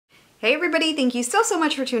Hey everybody, thank you so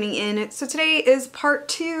much for tuning in. So today is part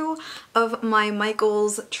 2 of my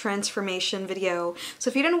Michael's transformation video. So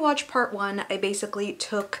if you didn't watch part 1, I basically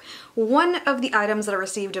took one of the items that I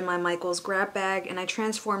received in my Michael's grab bag and I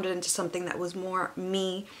transformed it into something that was more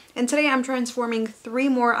me. And today I'm transforming 3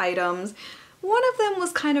 more items. One of them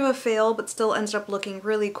was kind of a fail, but still ended up looking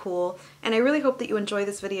really cool. And I really hope that you enjoy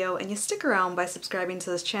this video and you stick around by subscribing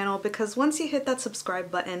to this channel, because once you hit that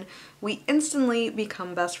subscribe button, we instantly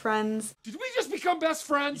become best friends. Did we just become best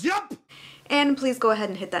friends? Yup! And please go ahead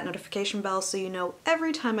and hit that notification bell so you know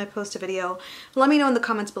every time I post a video. Let me know in the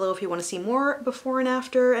comments below if you want to see more before and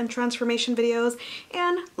after and transformation videos,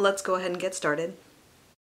 and let's go ahead and get started.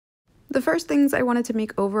 The first things I wanted to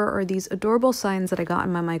make over are these adorable signs that I got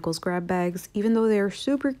in my Michael's grab bags. Even though they're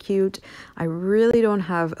super cute, I really don't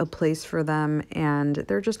have a place for them and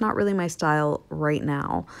they're just not really my style right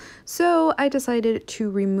now. So I decided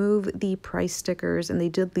to remove the price stickers, and they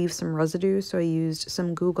did leave some residue, so I used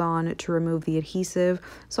some Glue Gun to remove the adhesive.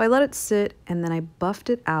 So I let it sit and then I buffed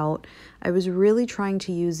it out. I was really trying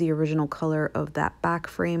to use the original color of that back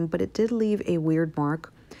frame, but it did leave a weird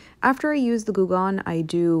mark. After I use the Glue Gun, I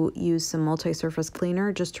do use some multi-surface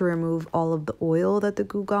cleaner just to remove all of the oil that the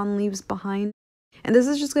Glue Gun leaves behind. And this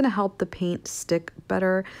is just going to help the paint stick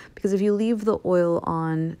better, because if you leave the oil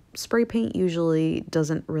on, spray paint usually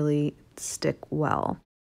doesn't really stick well.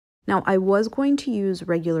 Now, I was going to use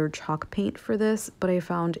regular chalk paint for this, but I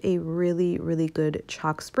found a really good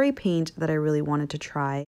chalk spray paint that I really wanted to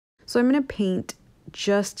try. So I'm going to paint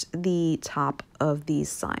just the top of these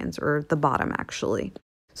signs, or the bottom actually.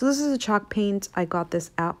 So this is a chalk paint. I got this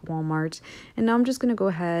at Walmart, and now I'm just going to go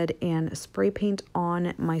ahead and spray paint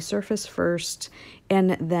on my surface first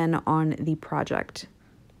and then on the project.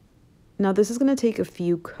 Now this is going to take a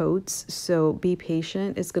few coats, so be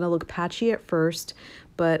patient. It's going to look patchy at first,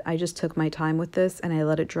 but I just took my time with this and I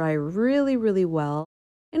let it dry really well.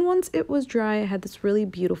 And once it was dry, I had this really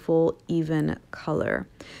beautiful, even color.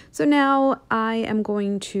 So now I am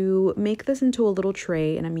going to make this into a little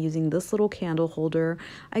tray, and I'm using this little candle holder.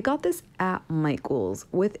 I got this at Michael's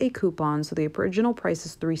with a coupon, so the original price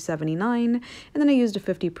is $3.79, and then I used a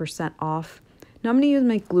 50% off. Now I'm going to use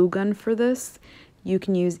my glue gun for this. You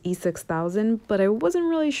can use E6000, but I wasn't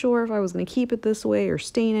really sure if I was going to keep it this way or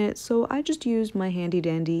stain it, so I just used my handy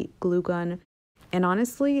dandy glue gun. And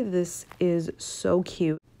honestly, this is so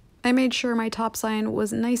cute. I made sure my top sign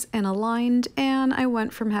was nice and aligned, and I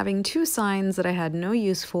went from having 2 signs that I had no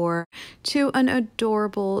use for to an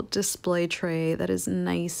adorable display tray that is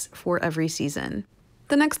nice for every season.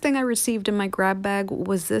 The next thing I received in my grab bag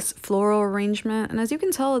was this floral arrangement, and as you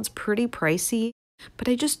can tell, it's pretty pricey, but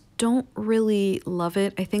I just don't really love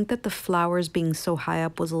it. I think that the flowers being so high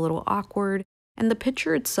up was a little awkward, and the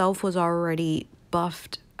picture itself was already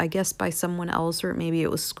buffed, I guess by someone else, or maybe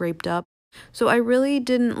it was scraped up. So I really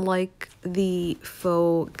didn't like the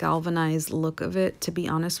faux galvanized look of it, to be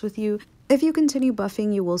honest with you. If you continue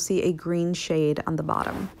buffing, you will see a green shade on the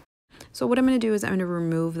bottom. So what I'm going to do is I'm going to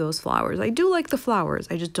remove those flowers. I do like the flowers,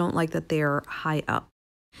 I just don't like that they are high up.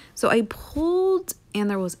 So I pulled and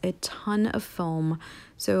there was a ton of foam.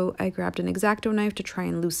 So I grabbed an X-Acto knife to try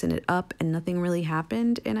and loosen it up, and nothing really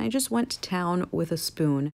happened, and I just went to town with a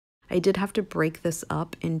spoon. I did have to break this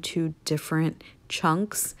up into different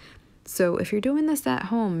chunks. So if you're doing this at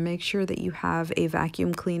home, make sure that you have a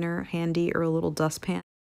vacuum cleaner handy or a little dustpan,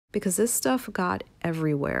 because this stuff got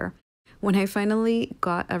everywhere. When I finally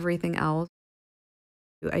got everything out,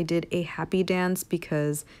 I did a happy dance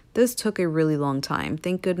because this took a really long time.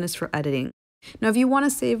 Thank goodness for editing. Now, if you want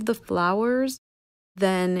to save the flowers,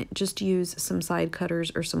 then just use some side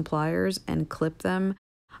cutters or some pliers and clip them.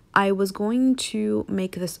 I was going to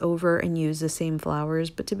make this over and use the same flowers,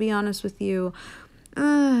 but to be honest with you,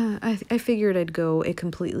 I figured I'd go a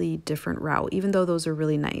completely different route, even though those are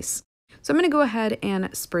really nice. So I'm going to go ahead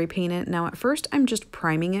and spray paint it. Now at first I'm just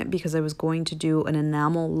priming it because I was going to do an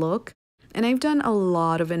enamel look, and I've done a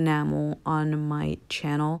lot of enamel on my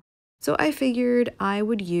channel. So I figured I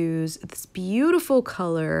would use this beautiful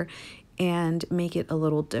and make it a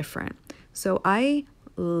little different. So I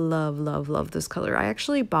love this color. I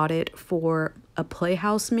actually bought it for a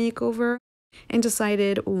Playhouse makeover and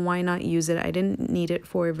decided why not use it. I didn't need it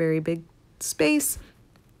for a very big space.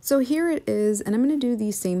 So here it is, and I'm going to do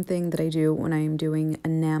the same thing that I do when I'm doing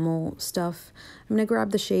enamel stuff. I'm going to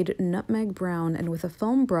grab the shade Nutmeg Brown, and with a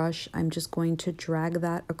foam brush, I'm just going to drag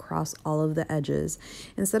that across all of the edges.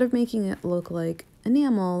 Instead of making it look like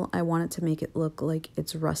enamel, I want it to make it look like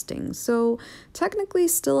it's rusting. So technically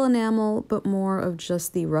still enamel, but more of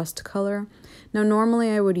just the rust color. Now normally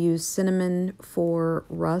I would use cinnamon for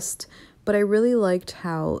rust, but I really liked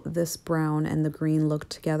how this brown and the green looked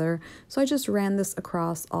together. So I just ran this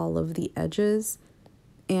across all of the edges,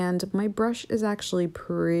 and my brush is actually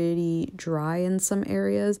pretty dry in some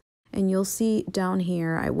areas. And you'll see down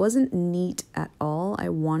here, I wasn't neat at all. I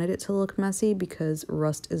wanted it to look messy because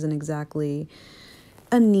rust isn't exactly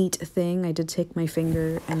a neat thing. I did take my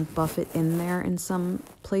finger and buff it in there in some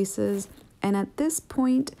places. And at this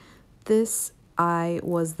point, this eye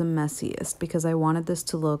was the messiest because I wanted this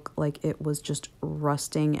to look like it was just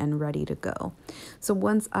rusting and ready to go. So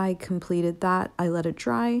once I completed that, I let it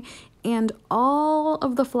dry, and all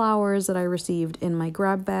of the flowers that I received in my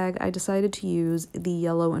grab bag, I decided to use the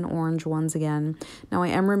yellow and orange ones again. Now I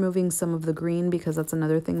am removing some of the green because that's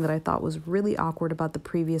another thing that I thought was really awkward about the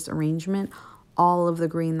previous arrangement, all of the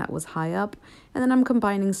green that was high up, and then I'm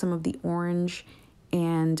combining some of the orange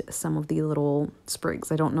and some of the little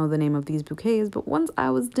sprigs. I don't know the name of these bouquets, but once I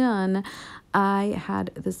was done, I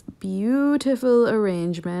had this beautiful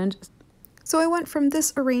arrangement. So I went from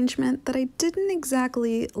this arrangement that I didn't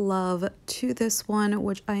exactly love to this one,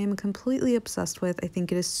 which I am completely obsessed with. I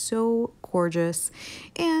think it is so gorgeous,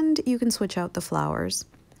 and you can switch out the flowers.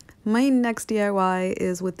 My next DIY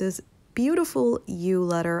is with this beautiful U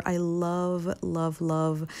letter. I love, love,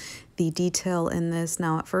 love the detail in this.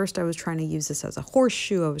 Now, at first I was trying to use this as a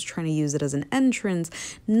horseshoe. I was trying to use it as an entrance.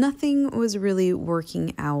 Nothing was really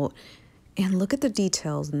working out. And look at the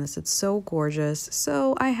details in this. It's so gorgeous.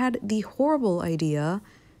 So I had the horrible idea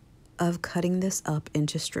of cutting this up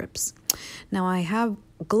into strips. Now I have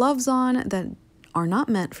gloves on that are not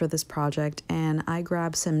meant for this project, and I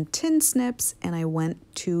grabbed some tin snips and I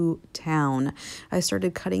went to town. I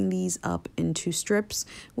started cutting these up into strips,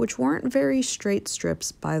 which weren't very straight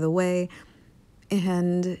strips, by the way,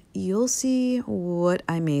 and you'll see what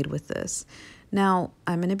I made with this. Now,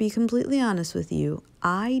 I'm going to be completely honest with you.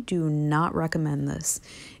 I do not recommend this.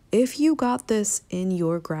 If you got this in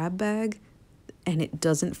your grab bag and it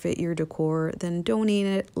doesn't fit your decor, then don't eat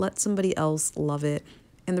it. Let somebody else love it.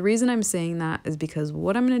 And the reason I'm saying that is because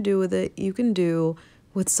what I'm going to do with it, you can do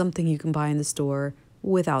with something you can buy in the store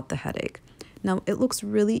without the headache. Now, it looks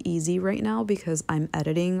really easy right now because I'm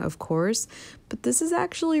editing, of course, but this is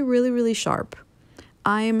actually really, really sharp.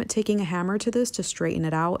 I'm taking a hammer to this to straighten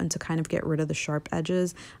it out and to kind of get rid of the sharp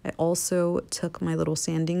edges. I also took my little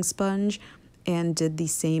sanding sponge and did the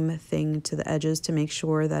same thing to the edges to make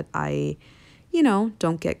sure that I,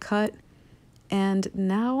 don't get cut. And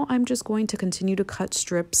now I'm just going to continue to cut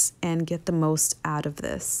strips and get the most out of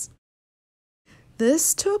this.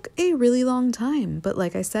 This took a really long time, but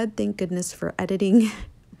like I said, thank goodness for editing.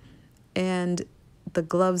 And the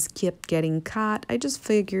gloves kept getting caught. I just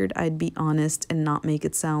figured I'd be honest and not make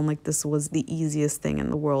it sound like this was the easiest thing in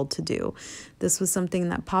the world to do. This was something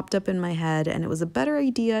that popped up in my head, and it was a better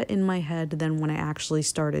idea in my head than when I actually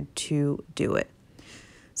started to do it.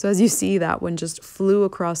 So as you see, that one just flew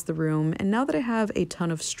across the room, and now that I have a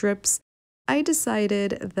ton of strips, I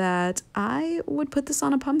decided that I would put this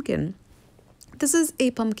on a pumpkin. This is a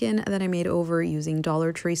pumpkin that I made over using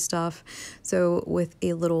Dollar Tree stuff. So with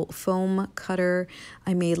a little foam cutter,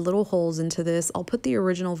 I made little holes into this. I'll put the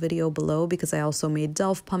original video below because I also made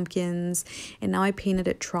Delft pumpkins, and now I painted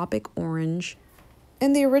it tropic orange.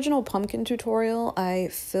 In the original pumpkin tutorial, I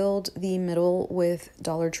filled the middle with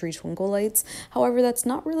Dollar Tree twinkle lights. However, that's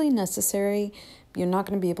not really necessary. You're not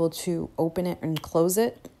going to be able to open it and close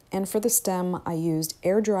it. And for the stem, I used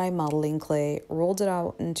air dry modeling clay, rolled it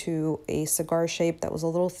out into a cigar shape that was a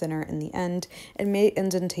little thinner in the end, and made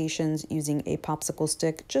indentations using a popsicle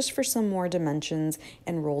stick just for some more dimensions,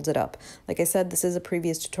 and rolled it up. Like I said, this is a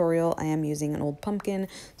previous tutorial. I am using an old pumpkin,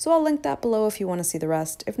 so I'll link that below if you want to see the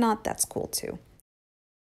rest. If not, that's cool too.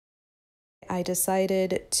 I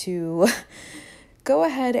decided to go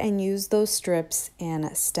ahead and use those strips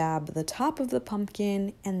and stab the top of the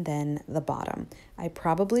pumpkin and then the bottom. I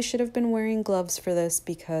probably should have been wearing gloves for this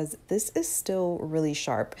because this is still really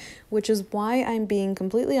sharp, which is why I'm being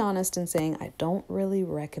completely honest and saying I don't really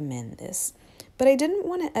recommend this. But I didn't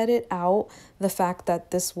want to edit out the fact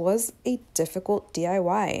that this was a difficult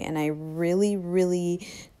DIY, and I really, really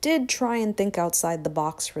did try and think outside the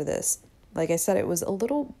box for this. Like I said, it was a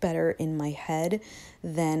little better in my head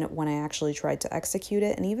than when I actually tried to execute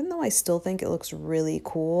it. And even though I still think it looks really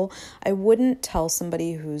cool, I wouldn't tell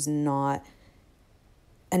somebody who's not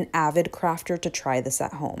an avid crafter to try this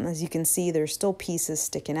at home. As you can see, there's still pieces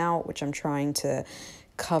sticking out, which I'm trying to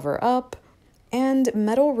cover up. And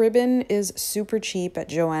metal ribbon is super cheap at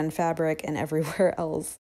Joann Fabric and everywhere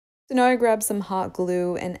else. So now I grabbed some hot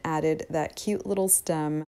glue and added that cute little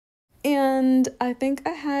stem. And I think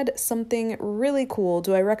I had something really cool.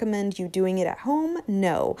 Do I recommend you doing it at home?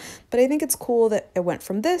 No. But I think it's cool that it went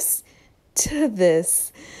from this to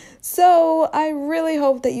this. So I really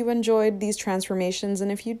hope that you enjoyed these transformations,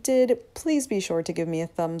 and if you did, please be sure to give me a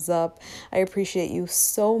thumbs up. I appreciate you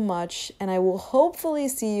so much, and I will hopefully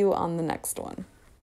see you on the next one.